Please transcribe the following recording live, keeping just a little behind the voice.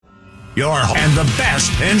Your home and the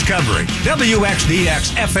best Pens coverage.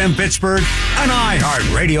 WXDX FM Pittsburgh, an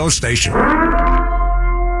iHeart radio station.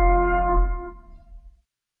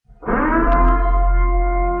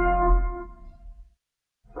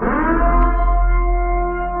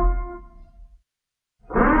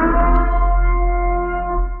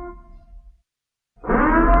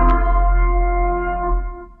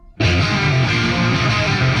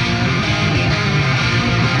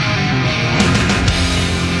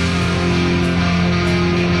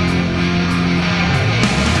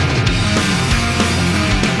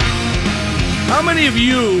 Of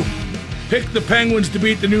you picked the Penguins to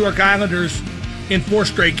beat the New York Islanders in 4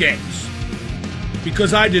 straight games?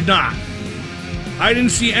 Because I did not. I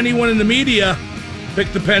didn't see anyone in the media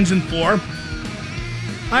pick the Pens in 4.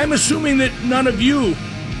 I'm assuming that none of you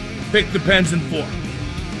picked the Pens in 4.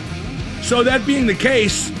 So that being the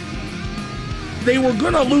case, they were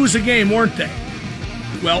going to lose a game, weren't they?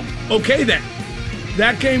 Well, okay then.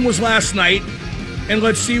 That game was last night, and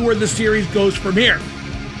let's see where the series goes from here.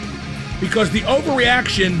 Because the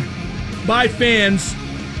overreaction by fans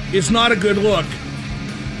is not a good look,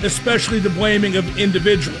 especially the blaming of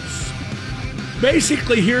individuals.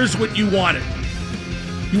 Basically, here's what you wanted.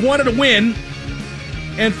 You wanted to win,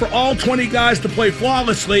 and for all 20 guys to play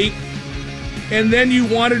flawlessly, and then you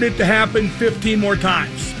wanted it to happen 15 more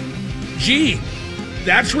times. Gee,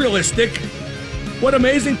 that's realistic. What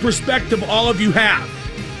amazing perspective all of you have.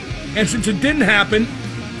 And since it didn't happen,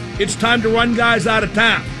 it's time to run guys out of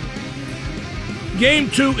town. Game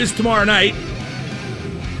 2 is tomorrow night.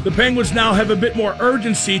 The Penguins now have a bit more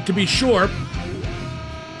urgency, to be sure,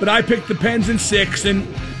 but I picked the Pens in 6, and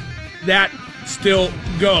that still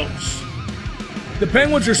goes. The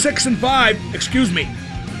Penguins are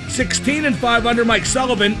 16-5 under Mike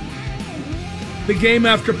Sullivan. The game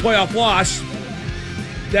after playoff loss,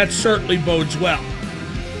 that certainly bodes well.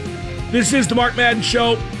 This is the Mark Madden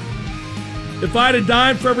Show. If I had a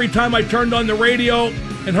dime for every time I turned on the radio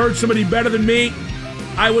and heard somebody better than me,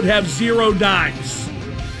 I would have 0 dimes.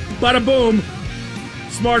 Bada boom,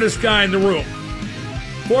 smartest guy in the room.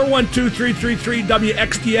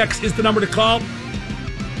 412-333-WXDX is the number to call,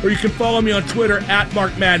 or you can follow me on Twitter at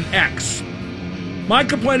MarkMaddenX. My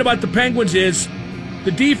complaint about the Penguins is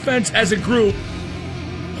the defense as a group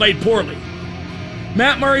played poorly.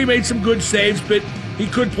 Matt Murray made some good saves, but he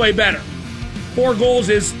could play better. 4 goals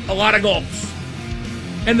is a lot of goals.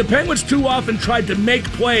 And the Penguins too often tried to make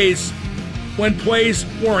plays when plays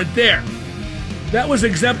weren't there. That was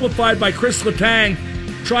exemplified by Chris Letang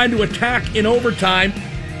trying to attack in overtime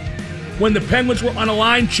when the Penguins were on a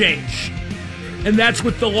line change. And that's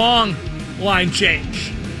with the long line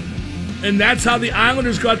change. And that's how the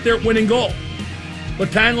Islanders got their winning goal.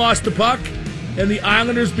 Letang lost the puck, and the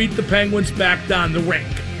Islanders beat the Penguins back down the rink.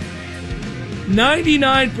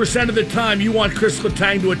 99% of the time you want Chris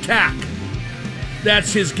Letang to attack.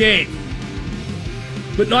 That's his game.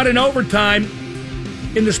 But not in overtime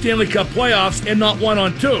in the Stanley Cup playoffs, and not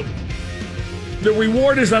 1-on-2. The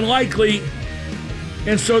reward is unlikely,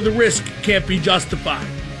 and so the risk can't be justified.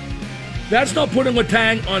 That's not putting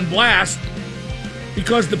Letang on blast,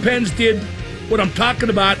 because the Pens did what I'm talking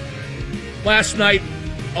about last night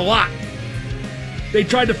a lot. They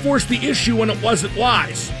tried to force the issue when it wasn't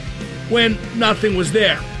wise, when nothing was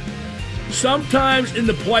there. Sometimes in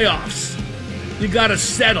the playoffs, you gotta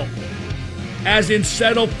settle. As in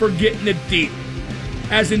settle for getting it deep.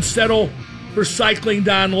 As in settle for cycling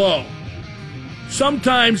down low.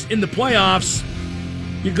 Sometimes in the playoffs,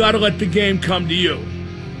 you gotta let the game come to you.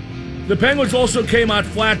 The Penguins also came out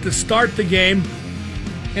flat to start the game,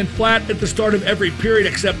 and flat at the start of every period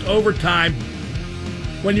except overtime.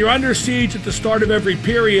 When you're under siege at the start of every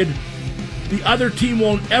period, the other team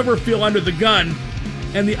won't ever feel under the gun,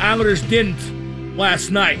 and the Islanders didn't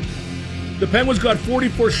last night. The Penguins got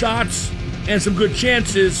 44 shots and some good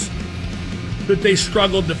chances, but they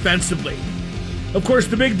struggled defensively. Of course,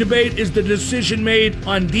 the big debate is the decision made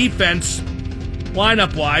on defense,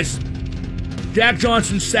 lineup-wise. Jack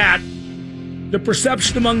Johnson sat. The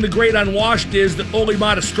perception among the great unwashed is that Ole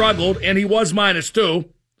might have struggled, and he was -2.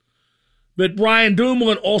 But Brian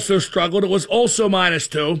Dumoulin also struggled. It was also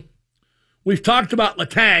 -2. We've talked about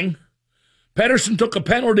Letang. Pettersson took a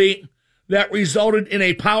penalty that resulted in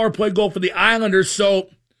a power play goal for the Islanders, so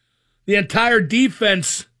the entire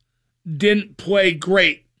defense didn't play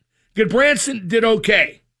great. Goodbranson did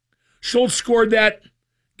okay. Schultz scored that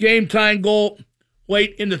game-tying goal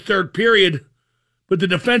late in the third period, but the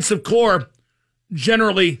defensive core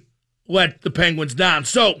generally let the Penguins down.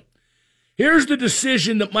 So here's the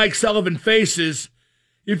decision that Mike Sullivan faces.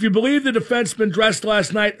 If you believe the defensemen dressed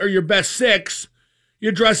last night are your best 6,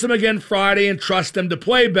 you dress them again Friday and trust them to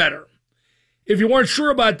play better. If you weren't sure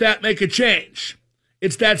about that, make a change.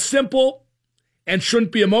 It's that simple and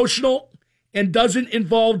shouldn't be emotional and doesn't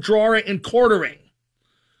involve drawing and quartering.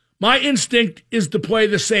 My instinct is to play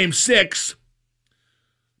the same 6,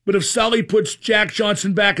 but if Sully puts Jack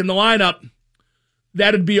Johnson back in the lineup,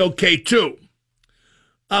 that'd be okay too.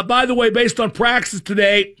 By the way, based on practice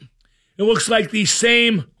today, it looks like the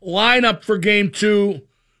same lineup for Game 2,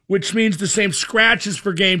 which means the same scratches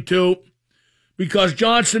for Game 2, because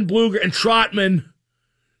Johnson, Bluger, and Trotman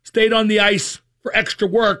stayed on the ice for extra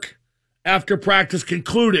work after practice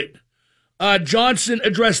concluded. Johnson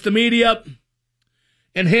addressed the media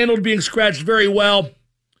and handled being scratched very well.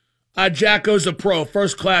 Jacko's a pro,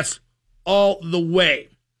 first class all the way.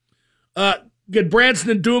 Goodbranson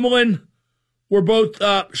and Dumoulin were both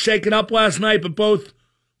shaken up last night, but both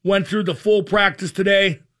went through the full practice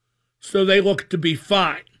today, so they look to be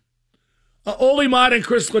fine. Ole Mott and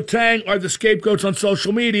Chris Letang are the scapegoats on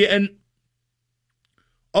social media, and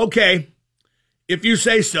okay, if you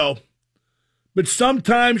say so, but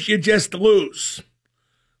sometimes you just lose.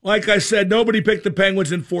 Like I said, nobody picked the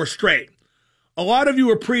Penguins in 4 straight. A lot of you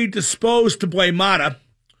are predisposed to blame Mata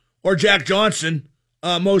or Jack Johnson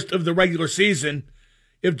most of the regular season.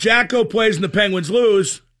 If Jacko plays and the Penguins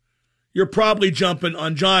lose, you're probably jumping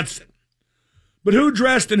on Johnson. But who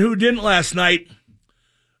dressed and who didn't last night,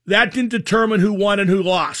 that didn't determine who won and who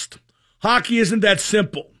lost. Hockey isn't that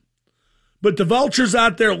simple. But the vultures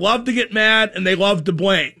out there love to get mad and they love to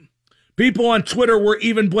blame. People on Twitter were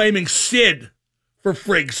even blaming Sid for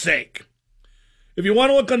frig's sake. If you want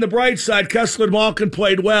to look on the bright side, Kessler and Malkin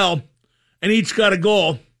played well and each got a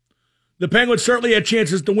goal. The Penguins certainly had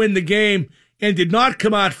chances to win the game and did not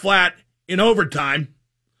come out flat in overtime.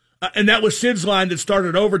 And that was Sid's line that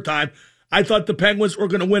started overtime. I thought the Penguins were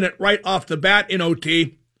going to win it right off the bat in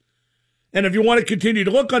OT. And if you want to continue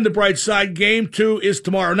to look on the bright side, Game 2 is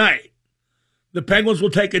tomorrow night. The Penguins will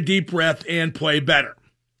take a deep breath and play better.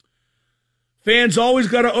 Fans always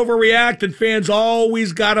got to overreact, and fans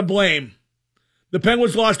always got to blame. The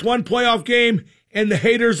Penguins lost 1 playoff game, and the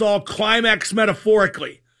haters all climax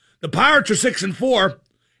metaphorically. The Pirates are 6-4,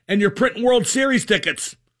 and you're printing World Series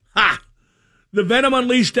tickets. Ha! The venom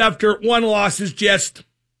unleashed after 1 loss is just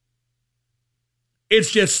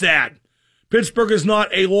sad. Pittsburgh is not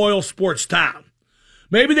a loyal sports town.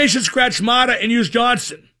 Maybe they should scratch Mata and use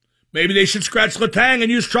Johnson. Maybe they should scratch Letang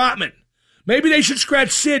and use Trotman. Maybe they should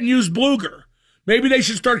scratch Sid and use Bluger. Maybe they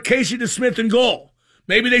should start Casey DeSmith in goal.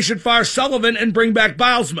 Maybe they should fire Sullivan and bring back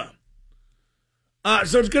Bylsma.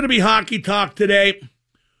 So it's going to be hockey talk today.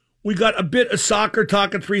 We got a bit of soccer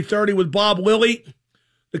talk at 3:30 with Bob Lilly,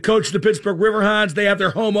 the coach of the Pittsburgh Riverhounds. They have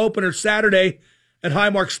their home opener Saturday at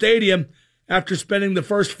Highmark Stadium after spending the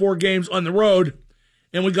first 4 games on the road.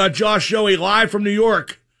 And we got Josh Yohe live from New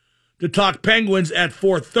York to talk Penguins at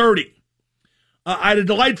 4:30. I had a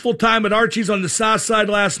delightful time at Archie's on the south side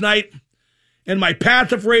last night, and my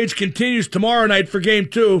path of rage continues tomorrow night for Game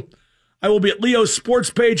 2. I will be at Leo's Sports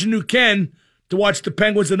Page in New Ken to watch the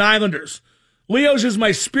Penguins and Islanders. Leo's is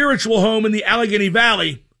my spiritual home in the Allegheny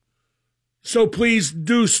Valley, so please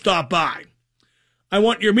do stop by. I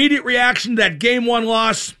want your immediate reaction to that Game 1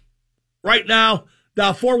 loss right now.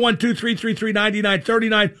 Dial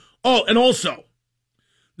 412-333-9939. Oh, and also,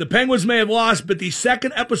 the Penguins may have lost, but the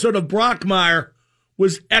second episode of Brockmire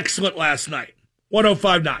was excellent last night.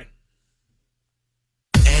 105.9.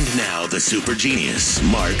 And now the super genius,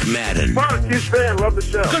 Mark Madden. Mark, huge fan. Love the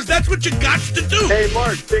show. Because that's what you got to do. Hey,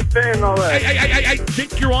 Mark, big fan and all that. I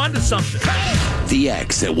think you're on to something. The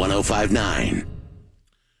X at 105.9.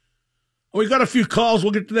 We got a few calls.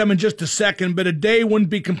 We'll get to them in just a second, but a day wouldn't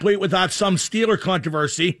be complete without some Steeler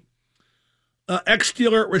controversy.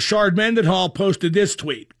 Ex-Steeler Richard Mendenhall posted this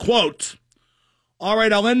tweet, quote, "All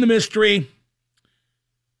right, I'll end the mystery.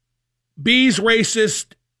 B's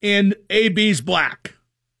racist and AB's black."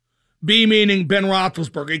 B meaning Ben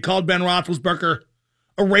Roethlisberger. He called Ben Roethlisberger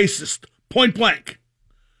a racist, point blank.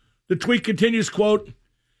 The tweet continues, quote,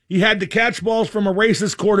 "He had to catch balls from a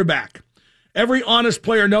racist quarterback. Every honest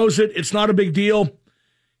player knows it. It's not a big deal.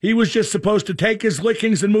 He was just supposed to take his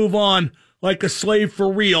lickings and move on like a slave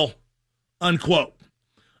for real," unquote.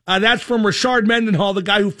 That's from Richard Mendenhall, the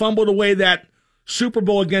guy who fumbled away that Super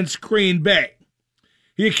Bowl against Green Bay.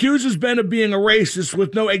 He accuses Ben of being a racist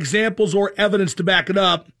with no examples or evidence to back it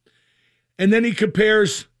up. And then he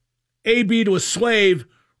compares AB to a slave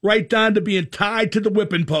right down to being tied to the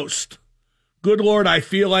whipping post. Good Lord, I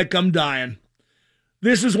feel like I'm dying.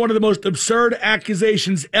 This is one of the most absurd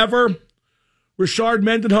accusations ever. Richard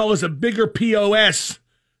Mendenhall is a bigger POS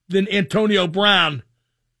than Antonio Brown,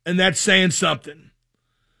 and that's saying something.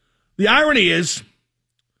 The irony is,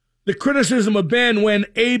 the criticism of Ben when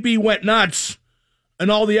AB went nuts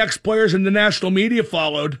and all the ex-players and the national media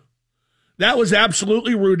followed, that was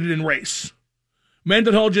absolutely rooted in race.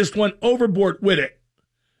 Mendenhall just went overboard with it,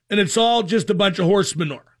 and it's all just a bunch of horse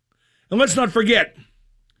manure. And let's not forget,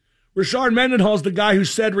 Rashard Mendenhall's the guy who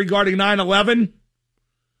said regarding 9/11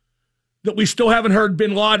 that we still haven't heard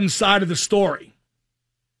bin Laden's side of the story.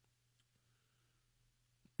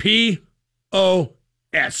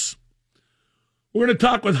 P-O-S. We're going to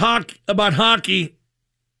talk about hockey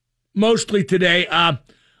mostly today.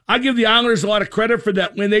 I give the Islanders a lot of credit for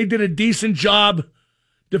that when they did a decent job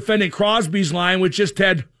defending Crosby's line, which just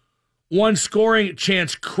had one scoring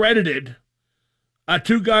chance credited.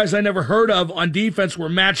 Two guys I never heard of on defense were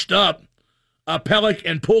matched up, Pelech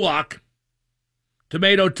and Pulak.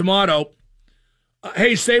 Tomato.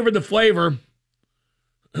 Hey, savor the flavor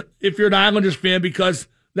if you're an Islanders fan, because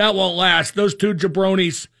that won't last. Those two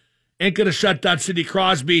jabronis ain't going to shut down Sidney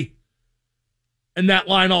Crosby and that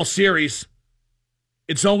line all series.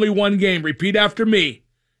 It's only one game. Repeat after me.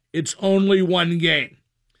 It's only one game.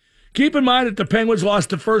 Keep in mind that the Penguins lost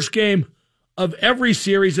the first game of every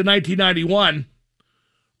series in 1991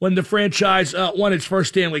 when the franchise won its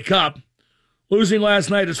first Stanley Cup. Losing last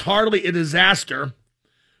night is hardly a disaster.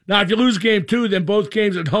 Now, if you lose game 2, then both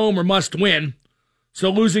games at home are must win. So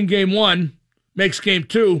losing game 1 makes game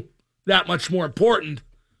 2 that much more important.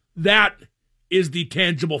 That is the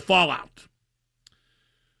tangible fallout.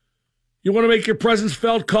 You want to make your presence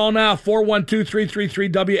felt? Call now,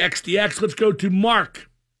 412-333-WXDX. Let's go to Mark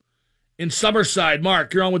in Summerside.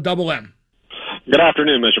 Mark, you're on with Double M. Good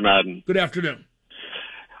afternoon, Mr. Madden. Good afternoon.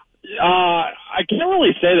 I can't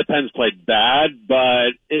really say the Pens played bad,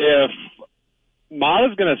 but if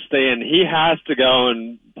Mata's going to stay in, he has to go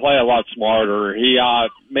and play a lot smarter. He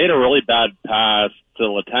made a really bad pass to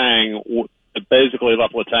Letang. It basically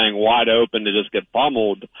left Letang wide open to just get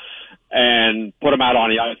pummeled and put him out on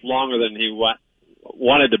the ice longer than he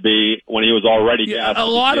wanted to be when he was already gassed. A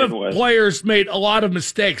lot of players made a lot of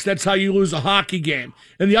mistakes. That's how you lose a hockey game.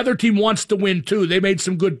 And the other team wants to win, too. They made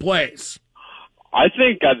some good plays. I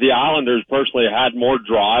think the Islanders personally had more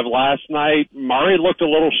drive last night. Murray looked a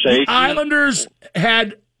little shaky. The Islanders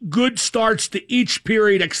had good starts to each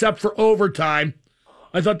period except for overtime.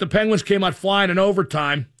 I thought the Penguins came out flying in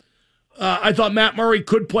overtime. I thought Matt Murray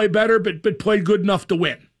could play better, but played good enough to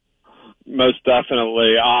win. Most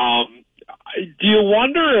definitely. Do you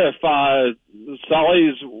wonder if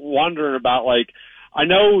Sully's wondering about, I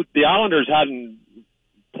know the Islanders hadn't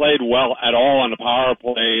played well at all on the power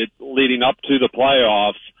play leading up to the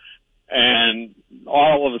playoffs, and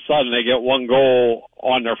all of a sudden they get one goal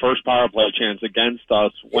on their first power play chance against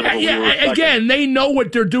us. Again, they know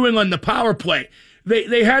what they're doing on the power play.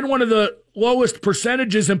 They had one of the lowest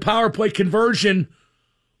percentages in power play conversion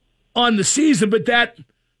on the season, but that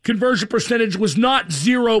conversion percentage was not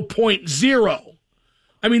 0.0.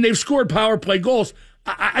 I mean, they've scored power play goals.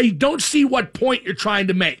 I don't see what point you're trying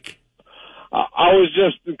to make. I was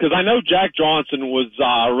just, because I know Jack Johnson was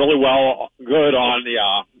really good on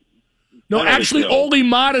the No, actually, Olli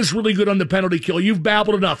Mata's really good on the penalty kill. You've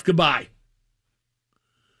babbled enough. Goodbye.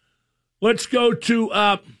 Let's go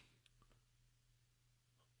to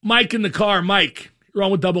Mike in the car. Mike, you're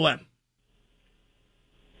on with Double M.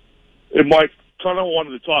 Hey, Mike, kind of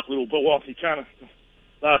wanted to talk a little bit. Well, he kind of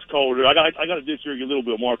last caller. I got to disagree a little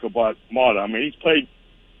bit, Mark, about Mata. I mean, he's played,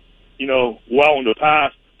 well in the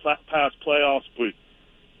past playoffs, but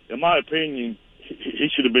in my opinion, he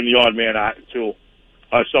should have been the odd man out until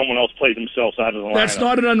someone else played themselves out of the lineup. That's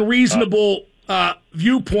not an unreasonable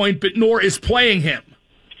viewpoint, but nor is playing him.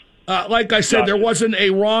 Like I said, there wasn't a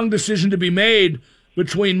wrong decision to be made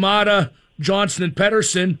between Mata, Johnson, and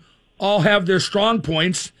Pettersson. All have their strong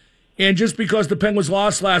points, and just because the Penguins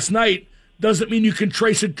lost last night doesn't mean you can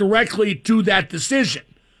trace it directly to that decision,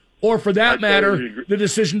 or for that matter, the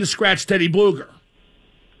decision to scratch Teddy Bluger.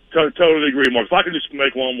 Totally agree, Mark. If I could just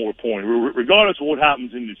make one more point. Regardless of what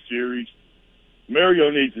happens in this series, Mario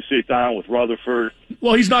needs to sit down with Rutherford.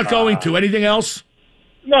 Well, he's not going to. Anything else?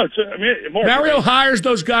 No, Mark, Mario hires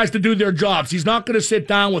those guys to do their jobs. He's not going to sit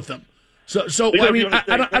down with them. So I mean,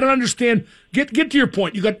 I don't understand. Get to your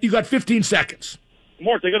point. You got 15 seconds.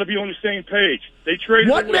 Mark, they got to be on the same page. They traded.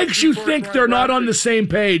 What makes you think they're not on the same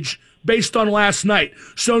page based on last night?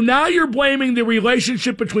 So now you're blaming the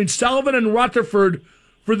relationship between Sullivan and Rutherford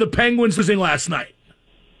for the Penguins losing last night.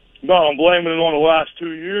 No, I'm blaming it on the last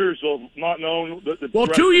 2 years of not knowing. Well,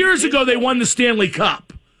 2 years ago they won the Stanley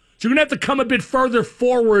Cup. So you're going to have to come a bit further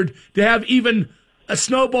forward to have even a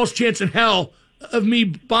snowball's chance in hell of me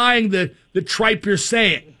buying the tripe you're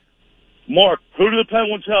saying. Mark, who do the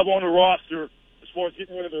Penguins have on the roster as far as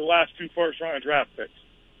getting rid of their last 2 first-round draft picks?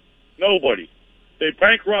 Nobody. They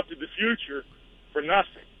bankrupted the future for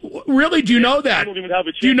nothing. Really? Do you know that? Don't even have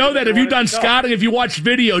a chance. Do you know that? Have you done Cup. scouting? Have you watched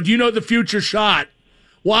video? Do you know the future shot?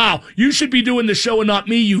 Wow. You should be doing the show and not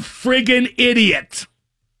me, you friggin' idiot.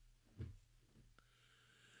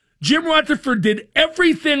 Jim Rutherford did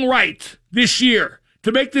everything right this year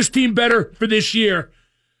to make this team better for this year.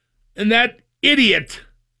 And that idiot,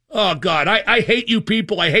 oh, God, I hate you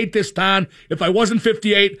people. I hate this town. If I wasn't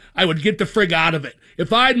 58, I would get the frig out of it.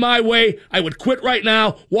 If I had my way, I would quit right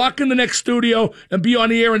now, walk in the next studio, and be on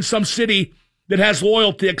the air in some city that has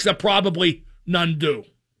loyalty, except probably none do.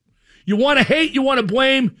 You want to hate, you want to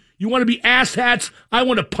blame, you want to be asshats, I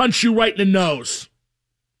want to punch you right in the nose.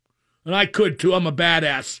 And I could, too. I'm a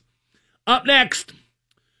badass. Up next,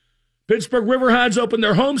 Pittsburgh Riverhounds open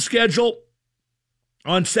their home schedule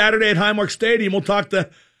on Saturday at Highmark Stadium. We'll talk to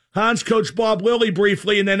Hans coach Bob Lilly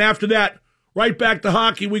briefly, and then after that, right back to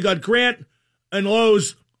hockey. We got Grant and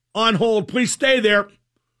Lowe's on hold. Please stay there.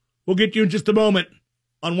 We'll get you in just a moment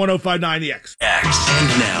on 105.9 The X.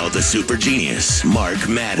 And now the super genius, Mark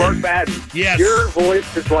Madden. Mark Madden. Yes. Your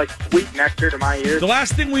voice is like sweet nectar to my ears. The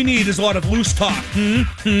last thing we need is a lot of loose talk.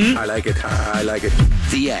 I like it. I like it.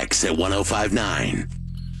 The X at 105.9.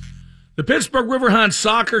 The Pittsburgh Riverhounds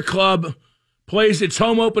Soccer Club plays its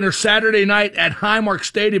home opener Saturday night at Highmark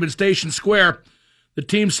Stadium in Station Square. The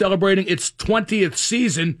team celebrating its 20th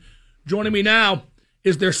season. Joining me now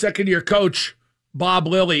is their second-year coach, Bob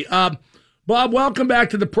Lilly. Bob, welcome back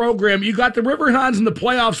to the program. You got the Riverhounds in the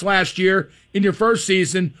playoffs last year in your first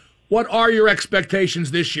season. What are your expectations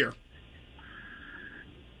this year?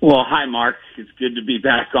 Well, hi, Mark. It's good to be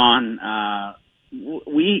back on. Our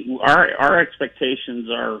expectations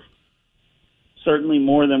are certainly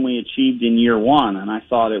more than we achieved in year one, and I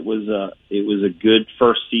thought it was a good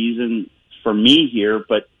first season for me here.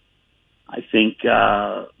 But I think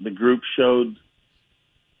the group showed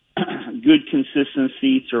good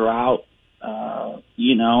consistency throughout.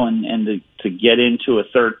 And to get into a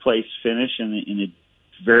third place finish in a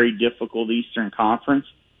very difficult Eastern Conference,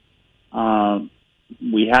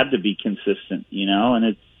 we had to be consistent, and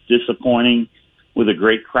it's disappointing with a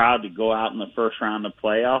great crowd to go out in the first round of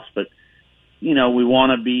playoffs, but we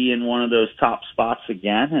want to be in one of those top spots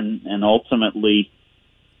again and ultimately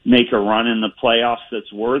make a run in the playoffs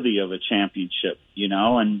that's worthy of a championship,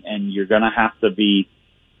 and you're going to have to be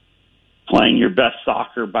playing your best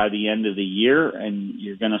soccer by the end of the year, and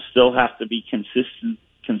you're going to still have to be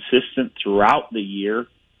consistent throughout the year,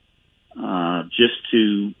 just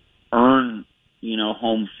to earn,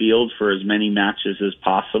 home field for as many matches as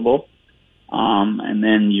possible. And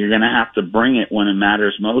then you're going to have to bring it when it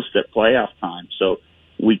matters most at playoff time. So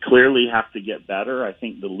we clearly have to get better. I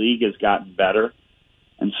think the league has gotten better,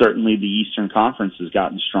 and certainly the Eastern Conference has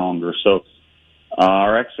gotten stronger. So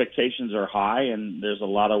our expectations are high, and there's a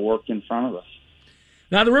lot of work in front of us.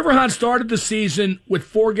 Now, the Riverhounds started the season with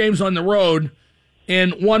 4 games on the road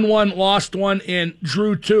and won 1, lost 1, and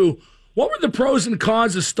drew 2. What were the pros and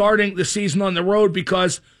cons of starting the season on the road?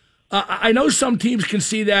 Because I know some teams can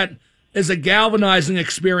see that as a galvanizing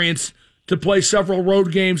experience to play several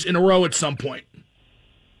road games in a row at some point.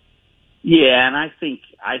 Yeah, and I think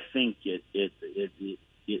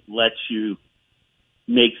it lets you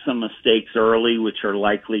make some mistakes early, which are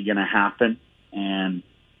likely going to happen. And,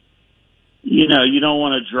 you don't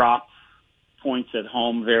want to drop points at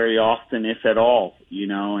home very often, if at all,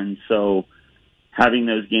 and so having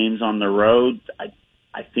those games on the road,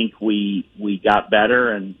 I think we got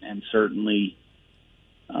better and certainly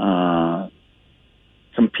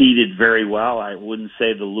competed very well. I wouldn't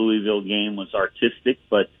say the Louisville game was artistic,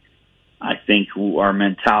 but I think our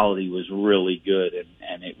mentality was really good,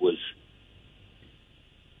 and it was,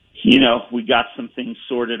 we got some things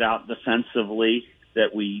sorted out defensively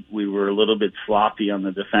that we were a little bit sloppy on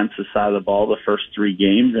the defensive side of the ball the first 3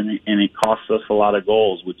 games, and it cost us a lot of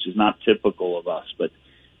goals, which is not typical of us. But,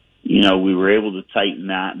 we were able to tighten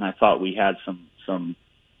that, and I thought we had some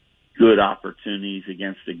good opportunities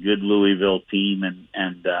against a good Louisville team,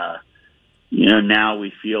 and now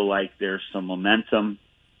we feel like there's some momentum.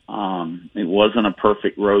 It wasn't a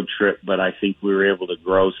perfect road trip, but I think we were able to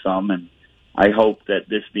grow some, and I hope that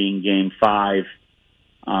this being game 5,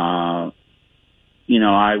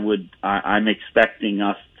 I'm expecting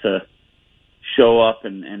us to show up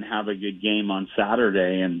and have a good game on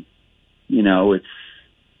Saturday. And, it's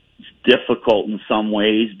difficult in some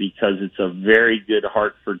ways because it's a very good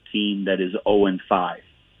Hartford team that is 0-5,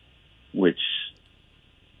 which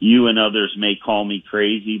you and others may call me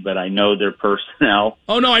crazy, but I know their personnel.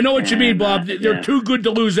 Oh, no, I know what you mean, Bob. They're too good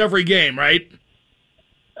to lose every game, right?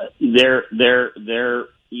 They're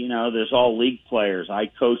there's all league players. I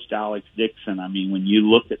coached Alex Dixon. I mean, when you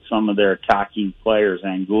look at some of their attacking players,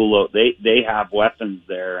 Angulo, they have weapons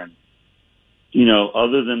there. And,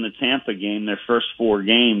 other than the Tampa game, their first 4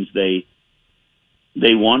 games, they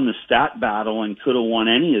won the stat battle and could have won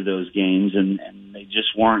any of those games, and they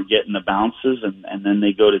just weren't getting the bounces. And then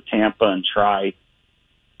they go to Tampa and try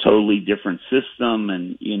totally different system.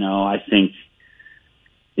 And, I think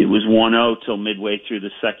it was 1-0 till midway through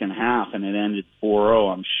the second half, and it ended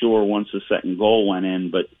 4-0, I'm sure, once the second goal went in.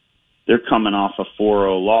 But they're coming off a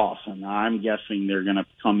 4-0 loss, and I'm guessing they're going to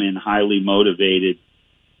come in highly motivated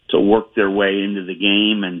to work their way into the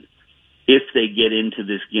game. And if they get into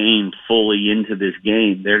this game, fully into this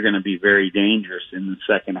game, they're going to be very dangerous in the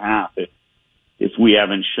second half. If we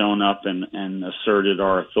haven't shown up and asserted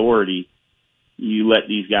our authority, you let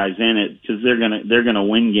these guys in it, because they're gonna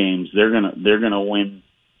win games. They're gonna win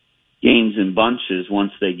games in bunches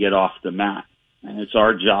once they get off the mat, and it's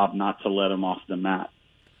our job not to let them off the mat.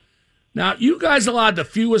 Now, you guys allowed the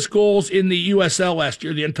fewest goals in the USL last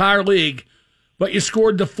year, the entire league, but you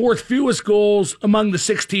scored the 4th fewest goals among the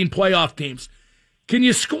 16 playoff teams. Can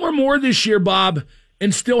you score more this year, Bob,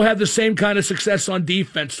 and still have the same kind of success on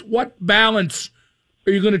defense? What balance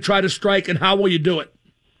are you going to try to strike, and how will you do it?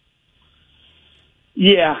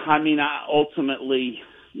 Yeah, I mean, ultimately,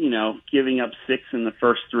 giving up 6 in the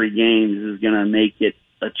first 3 games is going to make it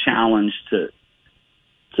a challenge to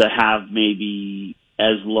have maybe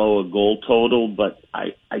as low a goal total, but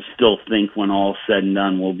I still think when all said and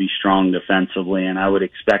done, we'll be strong defensively, and I would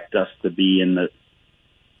expect us to be in the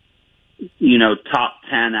top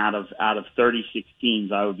 10 out of 36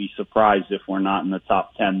 teams. I would be surprised if we're not in the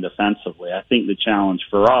top 10 defensively. I think the challenge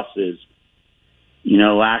for us is,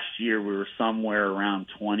 last year we were somewhere around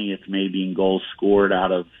 20th maybe in goals scored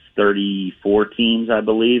out of 34 teams, I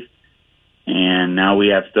believe. And now we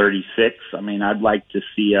have 36. I mean, I'd like to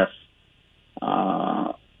see us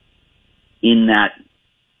in that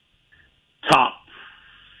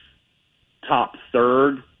top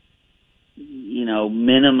third,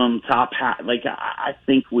 minimum top half. Like, I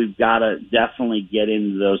think we've got to definitely get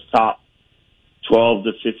into those top 12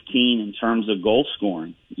 to 15 in terms of goal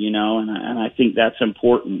scoring, and I think that's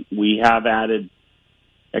important. We have added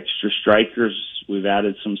extra strikers. We've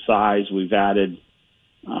added some size. We've added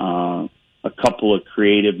a couple of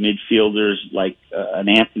creative midfielders, like an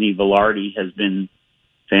Anthony Velarde has been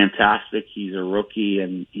fantastic. He's a rookie,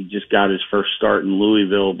 and he just got his first start in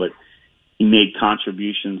Louisville, but he made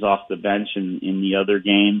contributions off the bench in the other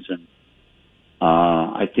games, and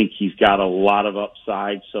I think he's got a lot of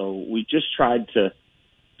upside. So we just tried to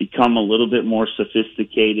become a little bit more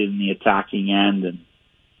sophisticated in the attacking end, and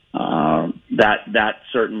that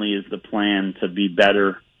certainly is the plan, to be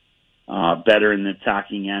better in the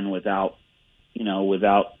attacking end without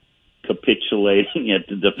capitulating at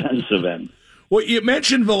the defensive end. Well, you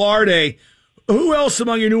mentioned Velarde. Who else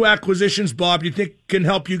among your new acquisitions, Bob, do you think can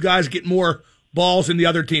help you guys get more balls in the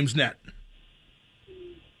other team's net?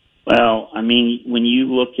 Well, I mean, when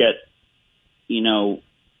you look at,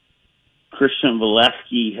 Christian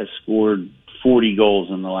Valesky has scored 40 goals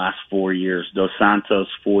in the last 4 years. Dos Santos,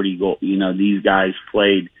 40 goals. These guys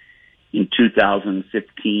played in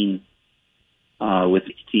 2015 with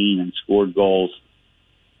the team and scored goals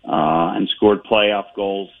and scored playoff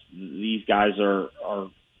goals. These guys are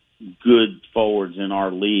good forwards in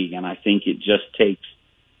our league, and I think it just takes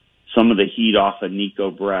some of the heat off of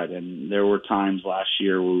Nico Brett. And there were times last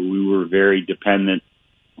year where we were very dependent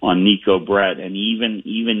on Nico Brett, and even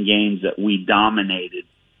games that we dominated,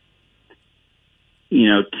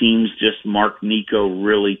 teams just marked Nico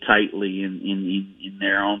really tightly in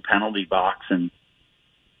their own penalty box, and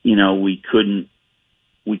we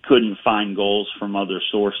couldn't find goals from other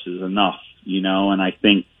sources enough, and I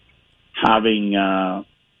think having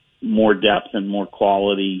more depth and more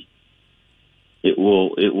quality, it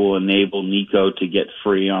will enable Nico to get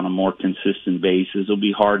free on a more consistent basis. It'll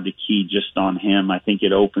be hard to key just on him. I think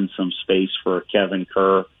it opens some space for a Kevin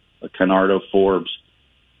Kerr, a Canardo Forbes,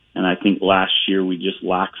 and I think last year we just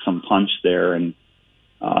lacked some punch there. And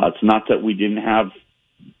it's not that we didn't have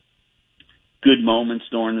good moments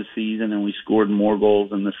during the season and we scored more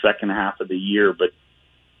goals in the second half of the year, but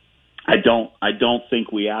I don't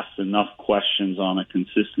think we asked enough questions on a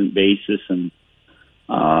consistent basis, and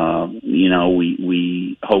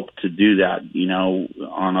we hope to do that.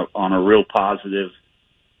 On a real positive,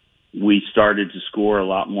 we started to score a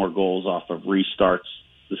lot more goals off of restarts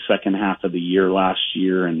the second half of the year last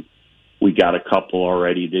year, and we got a couple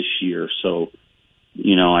already this year. So,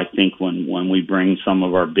 I think when we bring some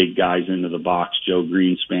of our big guys into the box, Joe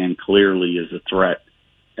Greenspan clearly is a threat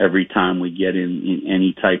every time we get in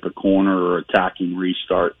any type of corner or attacking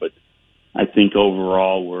restart. But I think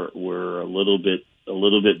overall we're a little bit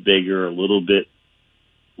bigger, a little bit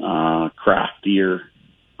craftier,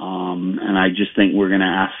 and I just think we're going to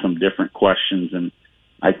ask some different questions. And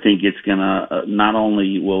I think it's going to not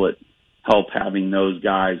only will it help having those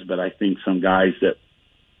guys, but I think some guys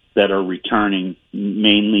that are returning,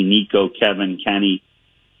 mainly Nico, Kevin, Kenny.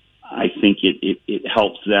 I think it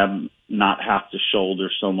helps them not have to shoulder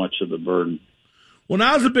so much of the burden. Well,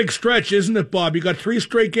 now's a big stretch, isn't it, Bob? You got 3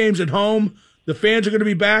 straight games at home. The fans are going to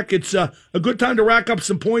be back. It's a good time to rack up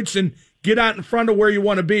some points and get out in front of where you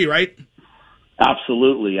want to be, right?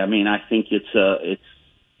 Absolutely. I mean, I think it's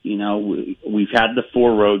we've had the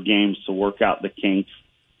 4 road games to work out the kinks.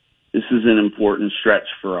 This is an important stretch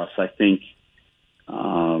for us. I think,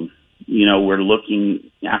 we're looking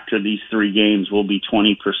after these 3 games, we'll be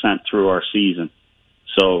 20% through our season.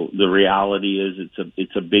 So the reality is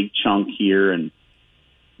it's a big chunk here. And,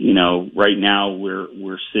 right now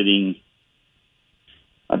we're sitting,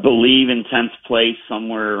 I believe, in 10th place,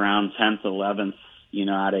 somewhere around 10th, 11th,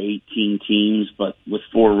 out of 18 teams. But with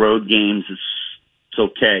 4 road games, it's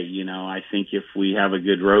okay. I think if we have a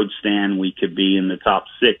good road stand, we could be in the top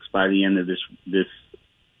 6 by the end of this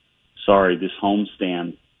home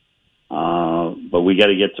stand. But we got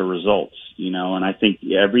to get the results, and I think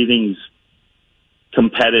everything's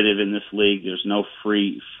competitive in this league. There's no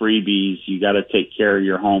freebies. You got to take care of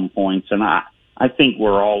your home points. And I think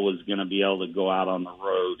we're always going to be able to go out on the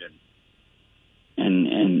road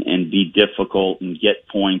and be difficult and get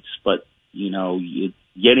points. But,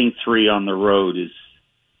 getting 3 on the road is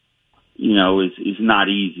not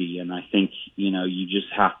easy. And I think, you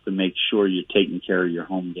just have to make sure you're taking care of your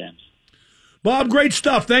home games. Bob, great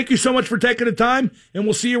stuff. Thank you so much for taking the time, and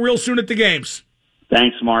we'll see you real soon at the games.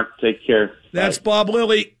 Thanks, Mark. Take care. That's Bye. Bob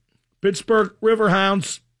Lilly, Pittsburgh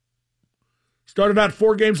Riverhounds. Started out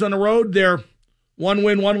 4 games on the road. They're 1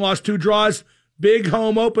 win, 1 loss, 2 draws. Big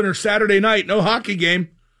home opener Saturday night. No hockey game.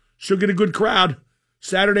 Should get a good crowd.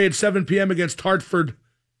 Saturday at 7 p.m. against Hartford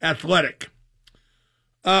Athletic.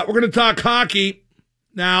 We're going to talk hockey.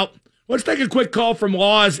 Now, let's take a quick call from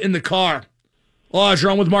Laws in the car. Laws,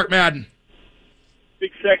 you're on with Mark Madden.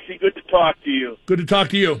 Big Sexy, good to talk to you. Good to talk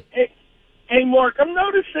to you. Hey, Mark, I'm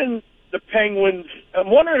noticing the Penguins, I'm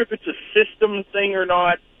wondering if it's a system thing or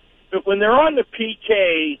not, but when they're on the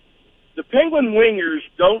PK, the Penguin wingers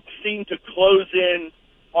don't seem to close in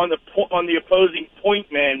on the opposing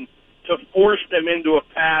point men to force them into a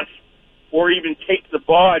pass or even take the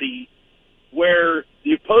body, where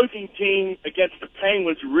the opposing team against the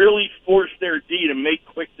Penguins really force their D to make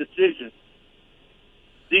quick decisions.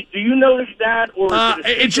 Do you notice that? Or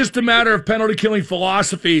it's just a matter of penalty-killing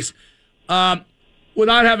philosophies.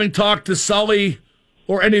 Without having talked to Sully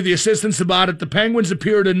or any of the assistants about it, the Penguins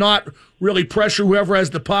appear to not really pressure whoever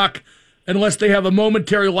has the puck unless they have a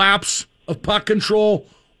momentary lapse of puck control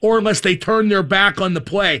or unless they turn their back on the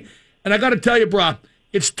play. And I got to tell you, brah,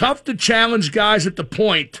 it's tough to challenge guys at the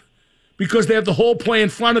point because they have the whole play in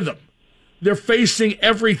front of them. They're facing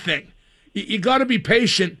everything. You got to be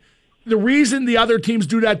patient. The reason the other teams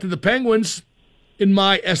do that to the Penguins, in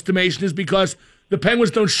my estimation, is because the Penguins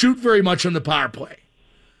don't shoot very much on the power play.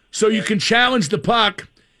 So you can challenge the puck,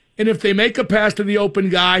 and if they make a pass to the open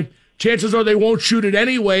guy, chances are they won't shoot it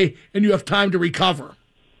anyway, and you have time to recover.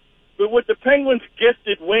 But with the Penguins'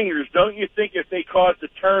 gifted wingers, don't you think if they caused a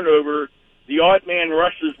turnover, the odd man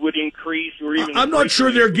rushes would increase? Or even I'm not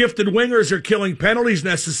sure their gifted wingers are killing penalties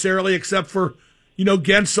necessarily, except for,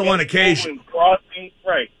 Gensel on occasion. Crosby,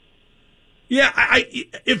 right. Yeah,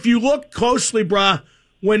 if you look closely, brah,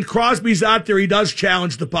 when Crosby's out there, he does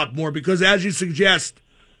challenge the puck more because, as you suggest,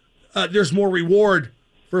 there's more reward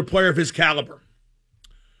for a player of his caliber.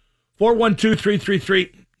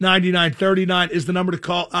 412-333-9939 is the number to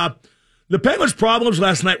call. The Penguins' problems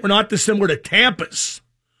last night were not dissimilar to Tampa's.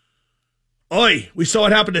 We saw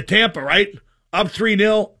what happened to Tampa, right? Up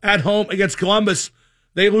 3-0 at home against Columbus.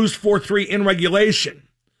 They lose 4-3 in regulation.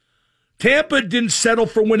 Tampa didn't settle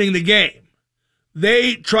for winning the game.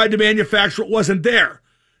 They tried to manufacture what wasn't there.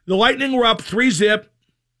 The Lightning were up 3-0,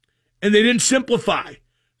 and they didn't simplify.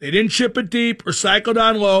 They didn't chip it deep or cycle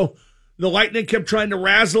down low. The Lightning kept trying to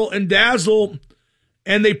razzle and dazzle,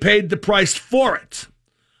 and they paid the price for it.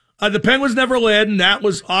 The Penguins never led, and that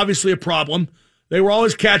was obviously a problem. They were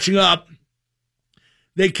always catching up.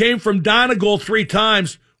 They came from down a goal 3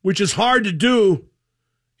 times, which is hard to do,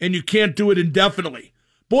 and you can't do it indefinitely.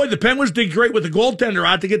 Boy, the Penguins did great with the goaltender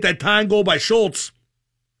out to get that tying goal by Schultz.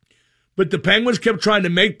 But the Penguins kept trying to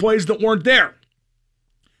make plays that weren't there,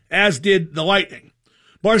 as did the Lightning.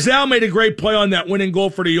 Barzal made a great play on that winning goal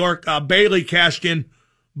for New York. Bailey cashed in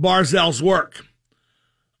Barzal's work.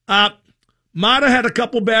 Mata had a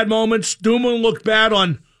couple bad moments. Dumoulin looked bad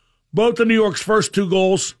on both of New York's first 2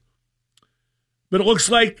 goals. But it looks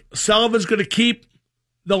like Sullivan's going to keep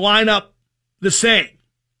the lineup the same.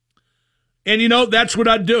 And, that's what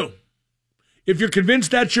I'd do. If you're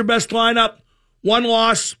convinced that's your best lineup, 1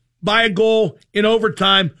 loss by a goal in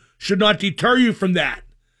overtime should not deter you from that.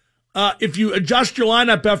 If you adjust your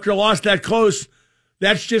lineup after a loss that close,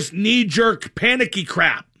 that's just knee-jerk, panicky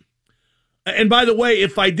crap. And by the way,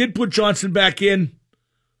 if I did put Johnson back in,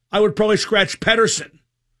 I would probably scratch Pettersson,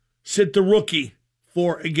 sit the rookie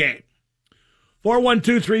for a game.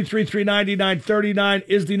 412-333-9939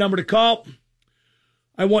 is the number to call.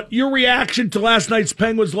 I want your reaction to last night's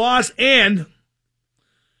Penguins loss, and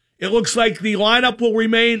it looks like the lineup will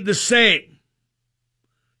remain the same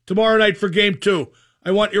tomorrow night for Game 2. I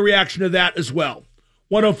want your reaction to that as well.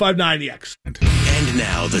 105.9 The X. And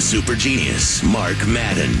now the super genius, Mark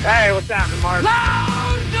Madden. Hey, what's happening, Mark?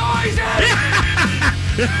 Loud noises!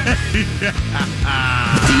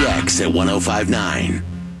 The X at 105.9.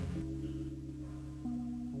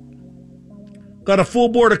 Got a full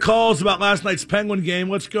board of calls about last night's Penguin game.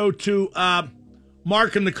 Let's go to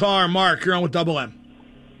Mark in the car. Mark, you're on with Double M.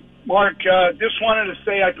 Mark, just wanted to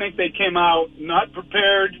say I think they came out not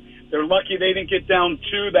prepared. They're lucky they didn't get down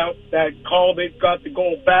 2. That call, they got the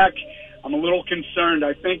goal back. I'm a little concerned.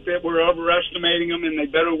 I think that we're overestimating them, and they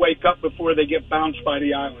better wake up before they get bounced by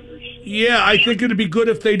the Islanders. Yeah, I think it'd be good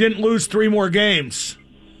if they didn't lose 3 more games.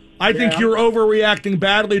 I think you're overreacting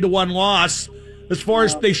badly to 1 loss. As far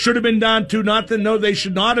as they should have been down 2-0, no, they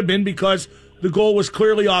should not have been because the goal was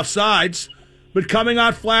clearly offsides. But coming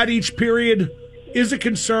out flat each period is a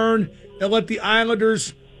concern, and let the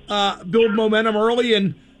Islanders build momentum early,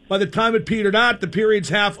 and by the time it petered out, the period's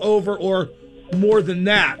half over or more than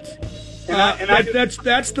that.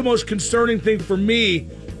 That's the most concerning thing for me,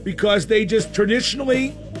 because they just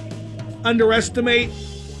traditionally underestimate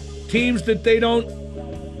teams that they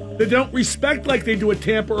don't respect like they do at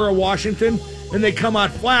Tampa or a Washington, and they come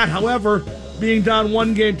out flat. However, being down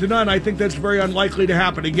 1-0, I think that's very unlikely to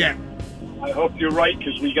happen again. I hope you're right,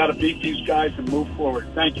 because we got to beat these guys and move forward.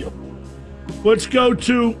 Thank you. Let's go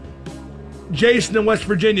to Jason in West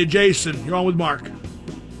Virginia. Jason, you're on with Mark.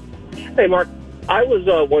 Hey, Mark. I was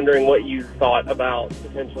wondering what you thought about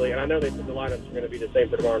potentially, and I know they said the lineups are going to be the same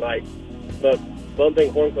for tomorrow night, but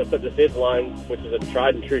bumping Hornquist up to Sid's line, which is a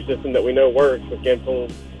tried and true system that we know works with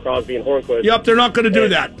Gensel, Crosby, and Hornquist. Yep, they're not going to do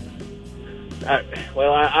that.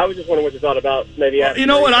 I was just wondering what you thought about maybe. You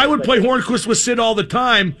know what? I would play Hornquist with Sid all the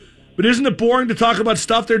time, but isn't it boring to talk about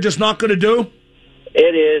stuff they're just not going to do?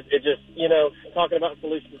 It is. It just, talking about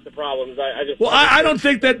solutions to problems. I don't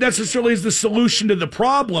think that necessarily is the solution to the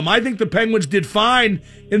problem. I think the Penguins did fine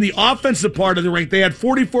in the offensive part of the rink. They had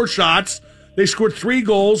 44 shots. They scored 3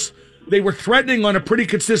 goals. They were threatening on a pretty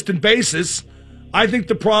consistent basis. I think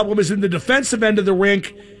the problem is in the defensive end of the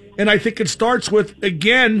rink, and I think it starts with,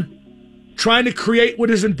 again, trying to create what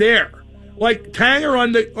isn't there. Like Tanger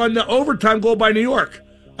on the overtime goal by New York.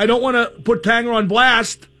 I don't want to put Tanger on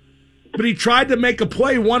blast, but he tried to make a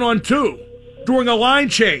play 1-on-2 during a line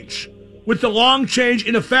change with the long change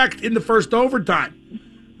in effect in the first overtime.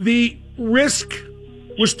 The risk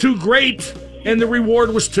was too great and the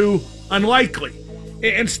reward was too unlikely.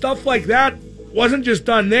 And stuff like that wasn't just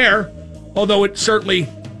done there, although it certainly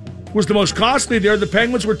was the most costly there. The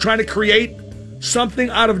Penguins were trying to create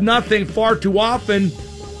something out of nothing far too often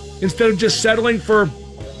instead of just settling for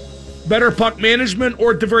better puck management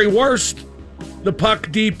or, at the very worst, the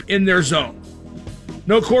puck deep in their zone.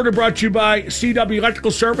 No Quarter brought to you by CW Electrical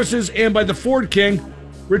Services and by the Ford King,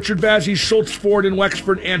 Richard Bazzi, Schultz Ford in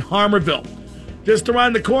Wexford and Harmarville. Just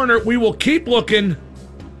around the corner, we will keep looking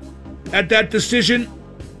at that decision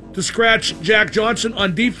to scratch Jack Johnson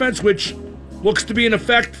on defense, which looks to be in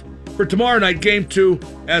effect for tomorrow night, Game 2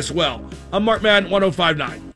 as well. I'm Mark Madden, 105.9.